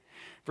 okay?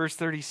 Verse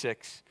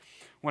 36.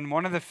 When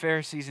one of the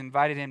Pharisees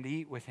invited him to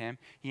eat with him,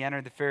 he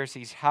entered the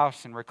Pharisee's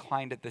house and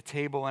reclined at the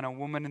table. And a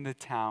woman in the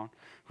town,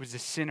 who was a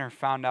sinner,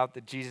 found out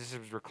that Jesus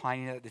was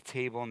reclining at the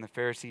table in the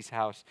Pharisee's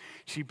house.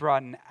 She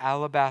brought an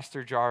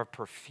alabaster jar of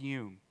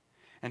perfume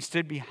and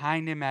stood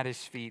behind him at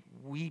his feet,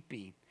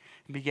 weeping,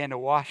 and began to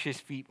wash his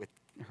feet with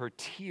her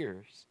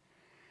tears.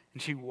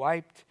 And she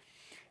wiped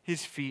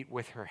his feet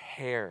with her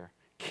hair,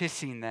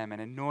 kissing them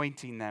and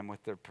anointing them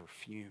with their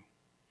perfume.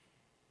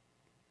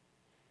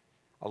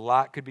 A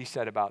lot could be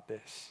said about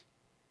this.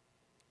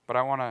 But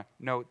I want to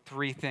note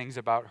three things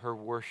about her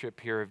worship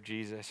here of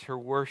Jesus. Her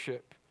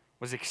worship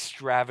was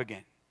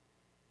extravagant.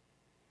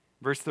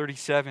 Verse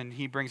 37,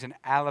 he brings an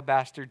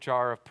alabaster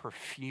jar of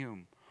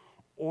perfume.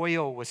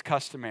 Oil was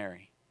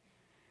customary.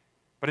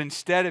 But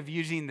instead of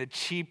using the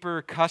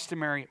cheaper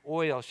customary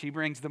oil, she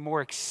brings the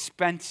more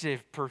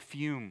expensive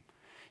perfume.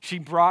 She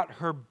brought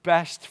her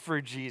best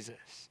for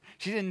Jesus.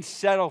 She didn't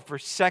settle for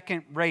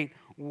second-rate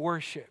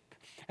worship.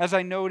 As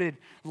I noted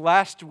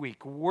last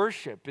week,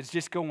 worship is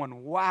just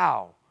going,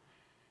 wow,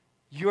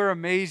 you're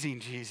amazing,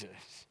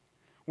 Jesus.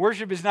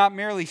 Worship is not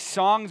merely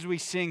songs we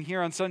sing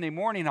here on Sunday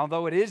morning,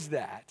 although it is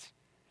that.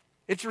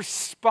 It's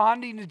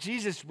responding to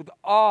Jesus with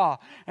awe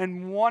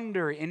and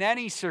wonder in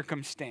any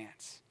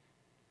circumstance.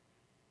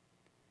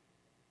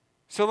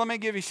 So let me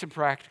give you some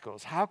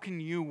practicals. How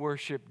can you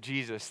worship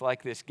Jesus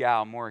like this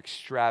gal more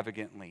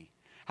extravagantly?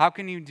 How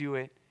can you do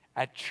it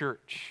at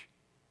church?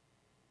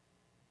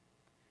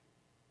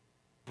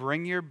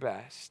 Bring your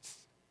best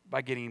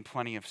by getting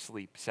plenty of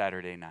sleep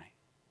Saturday night.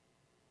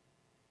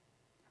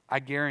 I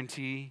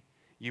guarantee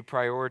you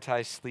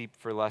prioritize sleep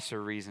for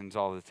lesser reasons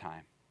all the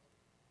time.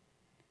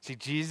 See,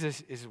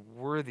 Jesus is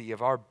worthy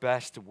of our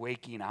best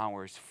waking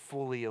hours,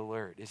 fully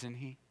alert, isn't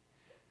he?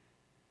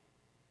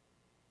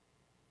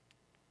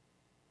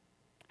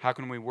 How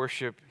can we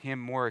worship him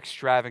more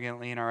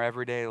extravagantly in our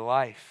everyday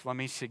life? Let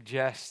me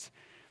suggest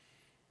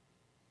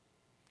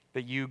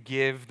that you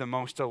give the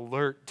most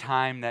alert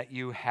time that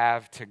you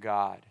have to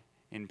God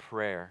in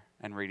prayer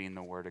and reading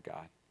the Word of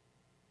God.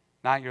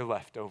 Not your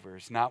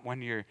leftovers, not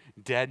when you're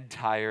dead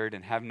tired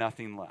and have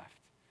nothing left,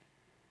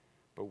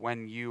 but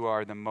when you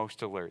are the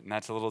most alert. And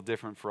that's a little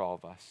different for all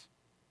of us.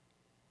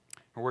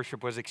 Her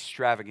worship was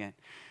extravagant.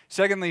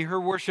 Secondly, her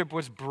worship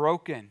was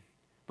broken.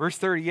 Verse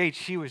 38,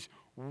 she was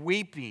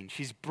weeping.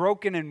 She's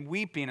broken and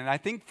weeping, and I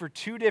think for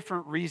two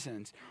different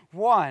reasons.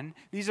 One,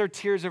 these are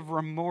tears of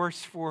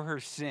remorse for her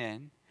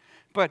sin.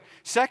 But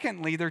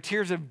secondly, they're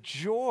tears of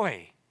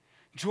joy.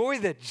 Joy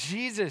that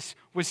Jesus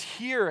was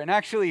here and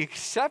actually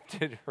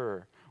accepted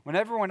her when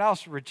everyone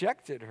else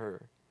rejected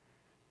her.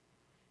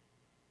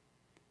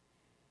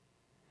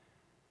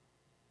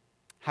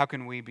 How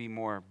can we be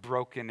more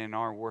broken in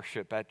our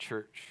worship at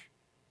church?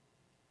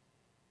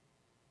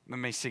 Let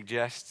me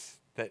suggest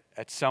that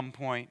at some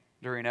point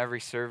during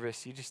every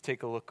service, you just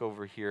take a look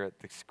over here at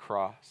this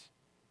cross.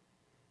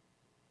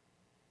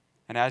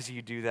 And as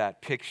you do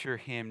that, picture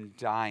him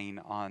dying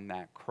on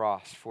that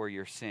cross for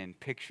your sin.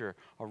 Picture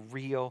a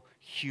real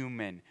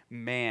human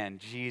man,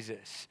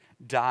 Jesus,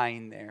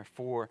 dying there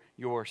for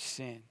your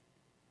sin.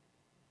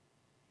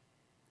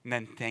 And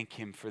then thank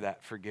him for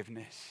that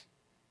forgiveness.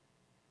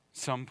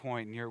 Some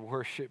point in your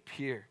worship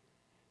here,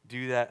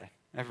 do that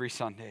every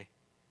Sunday.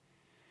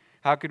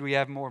 How could we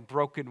have more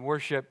broken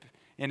worship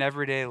in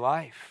everyday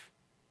life?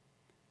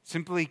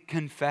 Simply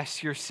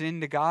confess your sin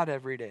to God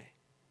every day.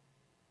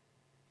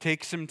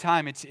 Take some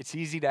time. It's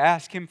easy to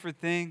ask him for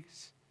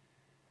things.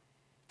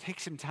 Take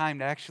some time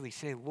to actually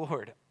say,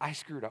 Lord, I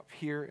screwed up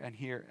here and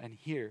here and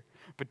here.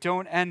 But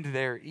don't end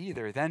there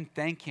either. Then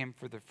thank him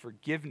for the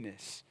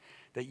forgiveness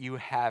that you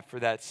have for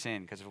that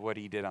sin because of what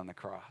he did on the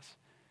cross.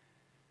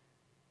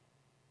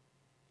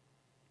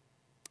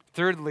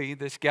 Thirdly,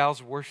 this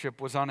gal's worship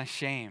was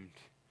unashamed.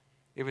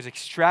 It was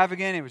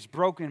extravagant, it was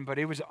broken, but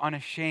it was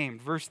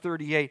unashamed. Verse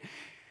 38,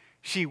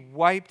 she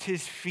wiped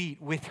his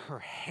feet with her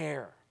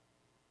hair.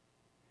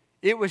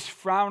 It was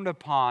frowned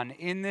upon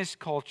in this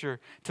culture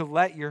to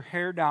let your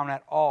hair down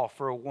at all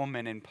for a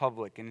woman in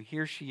public. And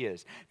here she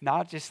is,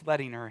 not just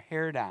letting her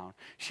hair down,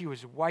 she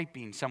was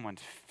wiping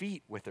someone's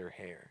feet with her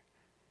hair.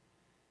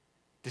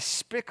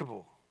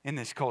 Despicable in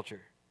this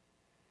culture.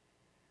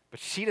 But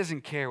she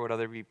doesn't care what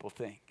other people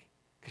think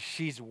because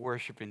she's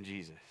worshiping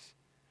Jesus.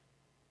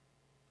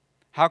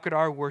 How could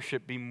our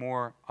worship be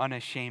more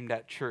unashamed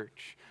at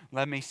church?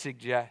 Let me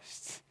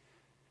suggest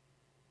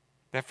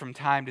that from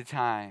time to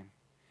time,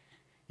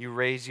 you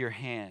raise your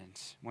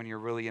hands when you're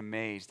really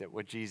amazed at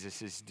what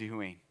Jesus is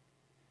doing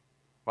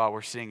while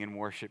we're singing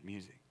worship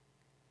music.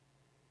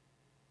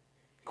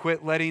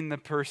 Quit letting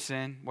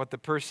what the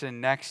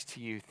person next to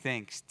you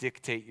thinks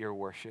dictate your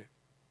worship.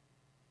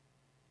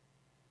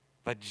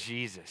 Let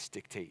Jesus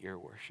dictate your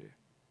worship.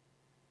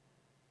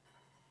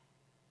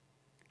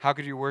 How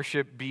could your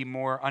worship be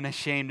more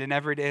unashamed in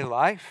everyday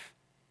life?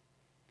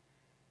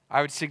 I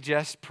would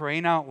suggest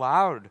praying out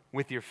loud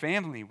with your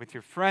family, with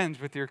your friends,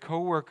 with your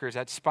coworkers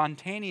at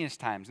spontaneous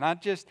times,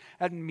 not just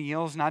at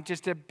meals, not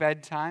just at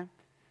bedtime.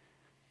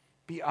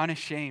 Be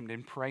unashamed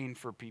in praying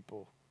for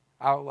people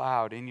out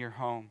loud in your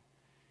home,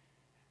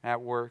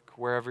 at work,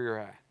 wherever you're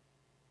at.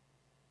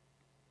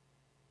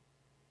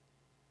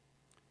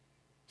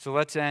 So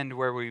let's end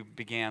where we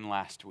began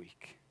last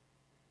week.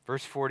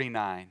 Verse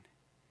 49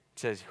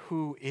 says,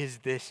 "Who is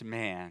this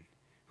man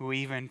who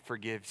even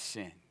forgives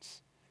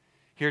sins?"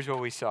 Here's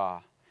what we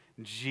saw.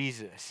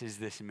 Jesus is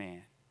this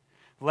man.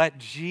 Let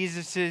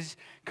Jesus'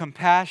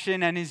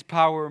 compassion and his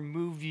power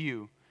move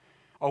you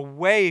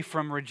away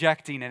from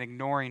rejecting and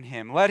ignoring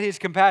him. Let his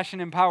compassion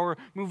and power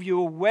move you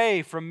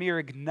away from mere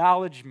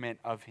acknowledgement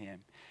of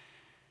him.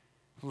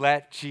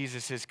 Let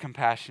Jesus'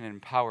 compassion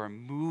and power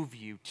move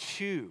you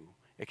to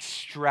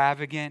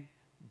extravagant,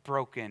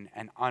 broken,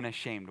 and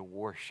unashamed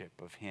worship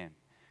of him,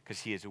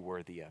 because he is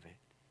worthy of it.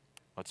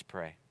 Let's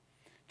pray.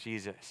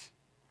 Jesus,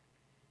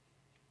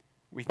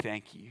 we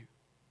thank you.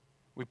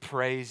 We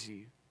praise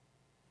you.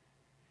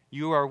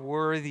 You are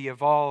worthy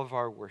of all of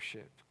our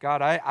worship.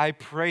 God, I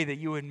pray that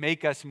you would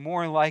make us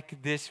more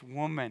like this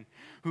woman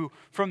who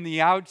from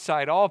the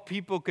outside all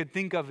people could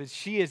think of as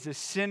she is a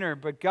sinner.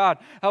 But God,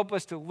 help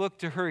us to look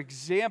to her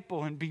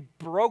example and be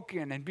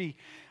broken and be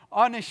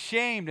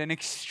unashamed and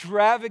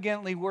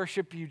extravagantly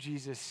worship you,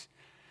 Jesus,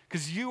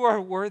 because you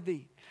are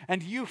worthy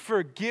and you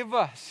forgive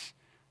us,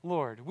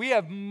 Lord. We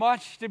have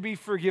much to be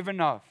forgiven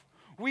of.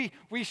 We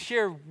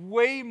share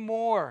way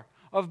more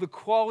of the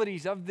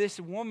qualities of this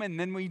woman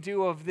than we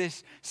do of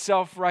this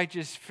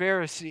self-righteous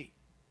Pharisee.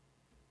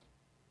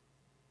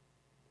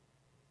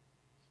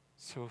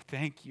 So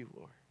thank you,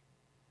 Lord,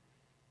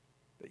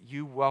 that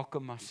you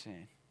welcome us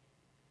in.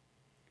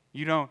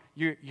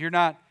 You're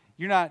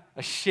not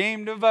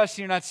ashamed of us.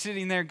 You're not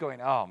sitting there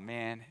going, oh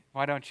man,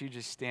 why don't you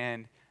just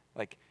stand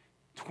like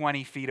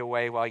 20 feet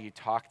away while you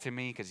talk to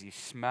me because you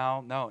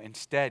smell? No,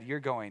 instead you're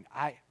going,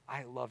 I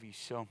love you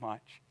so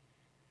much.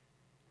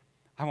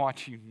 I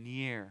want you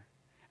near.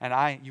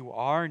 And you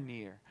are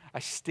near. I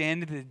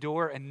stand at the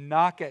door and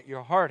knock at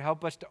your heart.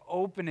 Help us to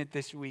open it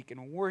this week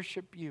and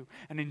worship you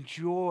and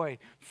enjoy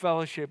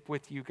fellowship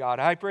with you, God.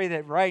 I pray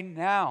that right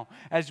now,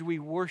 as we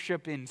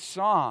worship in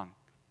song,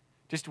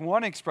 just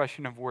one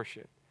expression of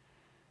worship,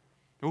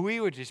 we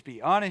would just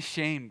be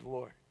unashamed,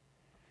 Lord.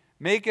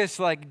 Make us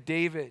like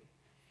David,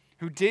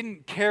 who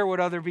didn't care what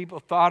other people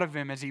thought of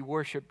him as he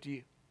worshiped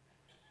you.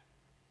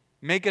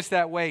 Make us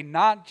that way,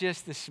 not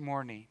just this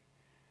morning,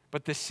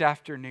 but this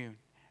afternoon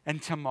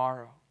and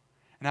tomorrow.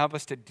 And help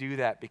us to do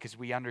that because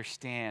we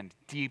understand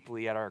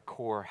deeply at our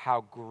core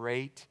how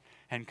great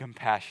and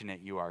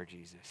compassionate you are,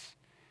 Jesus.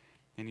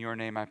 In your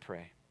name I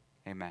pray.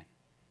 Amen.